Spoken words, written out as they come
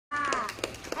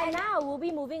And now we'll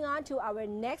be moving on to our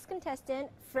next contestant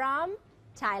from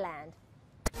Thailand.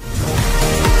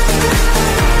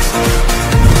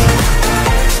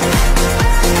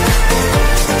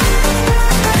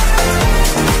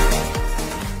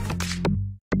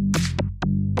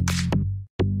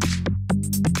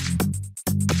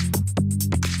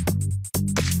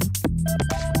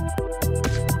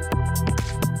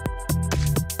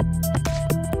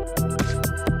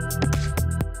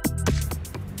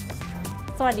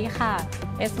สวัสดีค่ะ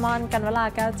เอสมอน กันวรา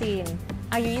แก้วจีน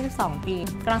อายุ 22 ปี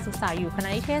กำลังศึกษาอยู่คณะ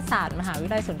นิเทศศาสตร์มหาวิท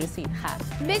ยาลัยสวนดุสิตค่ะ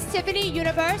Miss Tiffany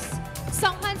Universe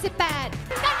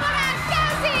 2018 กันวราแก้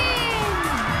วจีน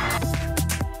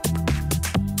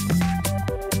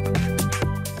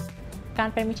การ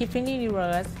เป็น Miss Tiffany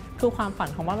Universe คือความฝัน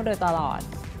ของม่อนมาโดยตลอด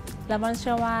และม่อนเ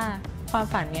ชื่อว่าความ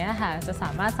ฝันนี้ค่ะจะสา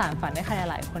มารถสานฝันให้ใคร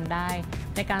หลายคนได้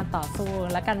ในการต่อสู้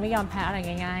และการไม่ยอมแพ้อะไร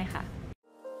ง่ายๆค่ะ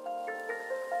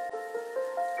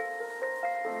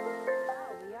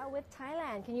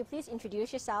Thailand. Can you please introduce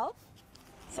yourself?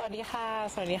 สวัสดีค่ะ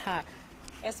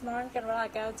เอสมอน กันวรา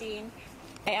แก้วจีน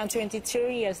I am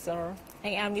 22 years old.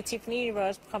 I am Miss Tiffany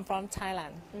Universe come from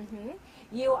Thailand.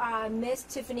 You are Miss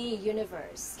Tiffany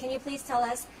Universe. Can you please tell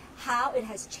us how it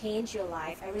has changed your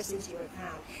life ever since you were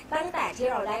crowned? ตั้งแต่ที่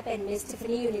เราได้เป็น Miss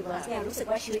Tiffany Universe เนี่ยรู้สึก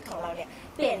ว่าชีวิตของเราเนี่ย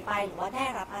เปลี่ยนไปหรือว่าได้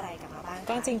รับอะไรกลับมาบ้าง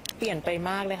ก็จริงเปลี่ยนไป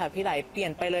มากเลยค่ะพี่ไหลเปลี่ย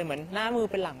นไปเลยเหมือนหน้ามือ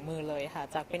เป็นหลังมือเลยค่ะ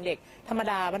จากเป็นเด็กธรรม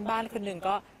ดาบ้านๆคนหนึ่ง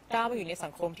ก็ก้าวมาอยู่ในสั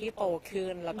งคมที่โตขึ้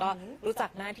นแล้วก็รู้จัก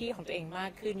หน้าที่ของตัวเองมา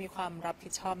กขึ้นมีความรับผิ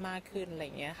ดชอบมากขึ้นอะไรอ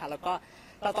ย่างเงี้ยค่ะแล้วก็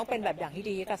เราต้องเป็นแบบอย่างที่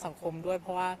ดีกับสังคมด้วยเพร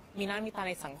าะว่ามีหน้ามีตาใ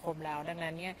นสังคมแล้วดัง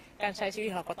นั้นเนี่ยการใช้ชีวิต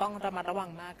ของเราก็ต้องระมัดระวัง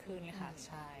มากขึ้นค่ะ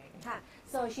ใช่ค่ะ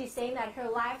so she's saying that her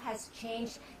life has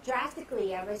changed drastically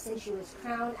ever since she was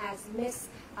crowned as Miss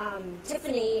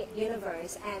Tiffany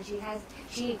Universe and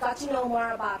she got to know more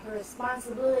about her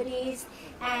responsibilities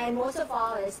and most of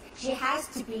all is she has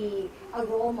to be a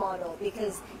role model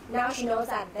because now she knows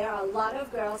that there are a lot of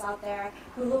girls out there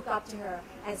who look up to her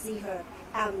and see her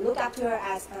look up to her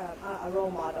as a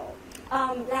role model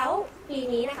แล้วปี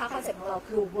นี้นะคะคอนเซ็ปต์ของเรา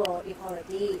คือ World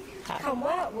Equality คำ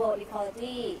ว่า World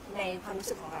Equality ในความรู้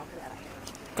สึกของเราคืออะไร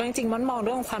ก็จริงๆมันมองเ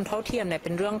รื่องความเท่าเทียมเนี่ยเ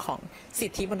ป็นเรื่องของสิ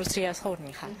ทธิมนุษยชน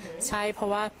ค่ะใช่เพราะ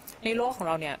ว่าในโลกของเ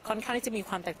ราเนี่ยค่อนข้างที่จะมี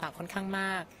ความแตกต่างค่อนข้างม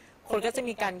ากคนก็จะ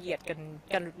มีการเหยียด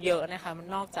กันเยอะนะคะมัน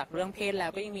นอกจากเรื่องเพศแล้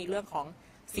วก็ยังมีเรื่องของ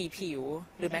สีผิว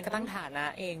หรือแม้กระทั่งฐานะ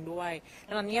เองด้วย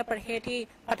ดังนั้นเนี่ยประเทศที่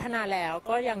พัฒนาแล้ว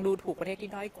ก็ยังดูถูกประเทศที่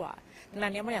ด้อยกว่าดังนั้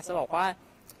นเนี่ยมันอยากจะบอกว่า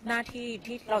หน้าที่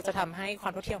ที่เราจะทำให้ควา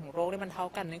มเท่าเทียมของโลกได้มันเท่า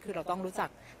กันนั่นคือเราต้องรู้จัก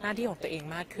หน้าที่ของตัวเอง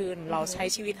มากขึ้นเราใช้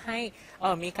ชีวิตให้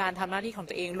มีการทำหน้าที่ของ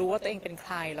ตัวเองรู้ว่าตัวเองเป็นใค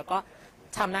รแล้วก็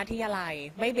ทำหน้าที่อะไร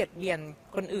ไม่เบียดเบียน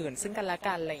คนอื่นซึ่งกันและ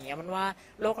กันอะไรอย่างเงี้ยมันว่า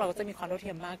โลกเราก็จะมีความเท่าเที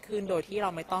ยมมากขึ้นโดยที่เรา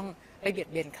ไม่ต้องไปเบียด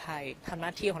เบียนใครทำหน้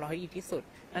าที่ของเราให้ดีที่สุด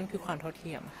นั่นคือความเท่าเ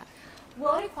ทียมค่ะ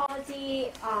World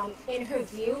equality, in her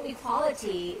view,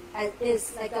 equality is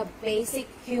like a basic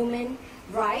human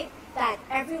right that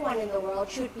everyone in the world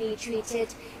should be treated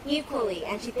equally.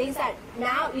 And she thinks that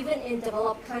now, even in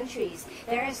developed countries,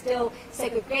 there is still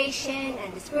segregation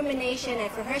and discrimination. And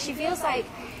for her, she feels like,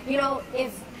 you know,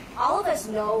 if all of us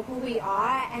know who we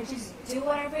are and just do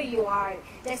whatever you are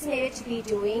designated to be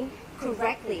doing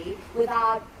correctly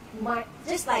without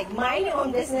just like mind your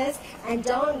own business and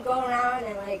don't go around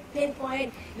and like pinpoint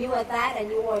you are that and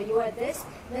you are this,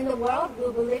 then the world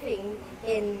will be living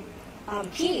in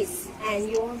peace and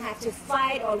you won't have to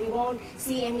fight or we won't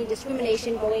see any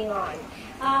discrimination going on.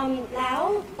 แล้ว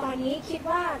ตอนนี้คิด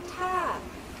ว่าถ้า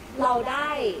เราได้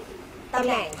ตำแ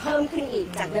หน่งเพิ่มขึ้นอีก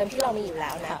จากเดิมที่เรามีอยู่แ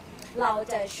ล้วนะเรา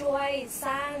จะช่วยส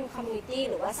ร้างคอมมูนิตี้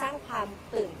หรือว่าสร้างความ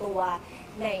ตื่นตัว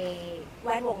ในแว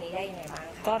ดวงนี้ได้ยังไงบ้าง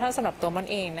คะก็ถ้าสำหรับตัวมัน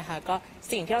เองนะคะก็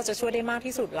สิ่งที่เราจะช่วยได้มาก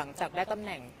ที่สุดหลังจากได้ตำแห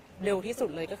น่งเร็วที่สุด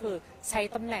เลยก็คือใช้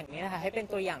ตำแหน่งนี้นะคะให้เป็น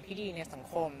ตัวอย่างที่ดีในสัง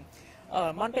คม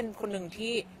ม่อนเป็นคนหนึ่ง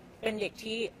ที่เป็นเด็ก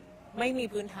ที่ไม่มี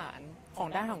พื้นฐานของ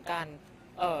ด้านของการ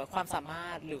ความสามา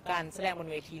รถหรือการแสดงบน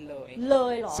เวทีเลย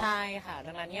เหรอใช่ค่ะ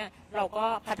ดังนั้นเนี่ยเราก็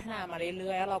พัฒนามาเ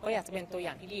รื่อยๆแล้วเราก็อยากจะเป็นตัวอ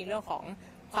ย่างที่ดีเรื่องของ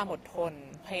ความอดทน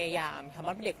พยายามค่ะม่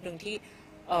อนเป็นเด็กหนึ่งที่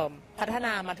พัฒน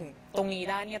ามาถึงตรงนี้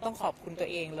ได้เนี่ยต้องขอบคุณตัว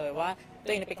เองเลยว่าตั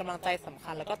วเองเป็นกำลังใจสำ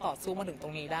คัญแล้วก็ต่อสู้มาถึงตร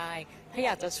งนี้ได้ถ้าอย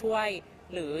ากจะช่วย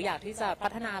หรืออยากที่จะพั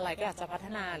ฒนาอะไรก็อยากจะพัฒ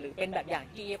นาหรือเป็นแบบอย่าง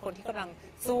ที่คนที่กำลัง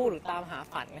สู้หรือตามหา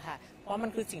ฝันค่ะเพราะมัน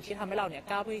คือสิ่งที่ทำให้เราเนี่ย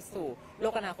ก้าวไปสู่โล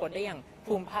กอนาคตได้อย่าง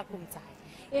ภูมิภาคภูมิใจ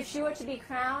If she were to be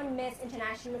crowned Miss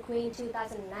International Queen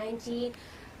 2019,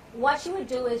 what she would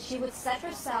do is she would set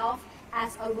herself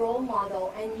as a role model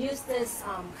and use this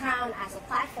crown as a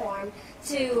platform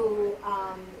to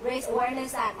raise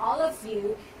awareness that all of you,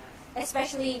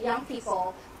 especially young people,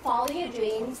 follow your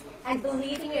dreams and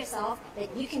believe in yourself that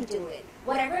you can do it.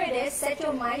 Whatever it is, set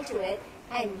your mind to it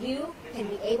and you can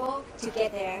be able to get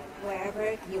there wherever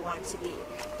you want to be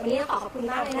วันนี้ต้องขอบคุณ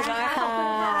มากเลยนะคะ ขอบคุณ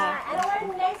ค่ะ and our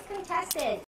next contestant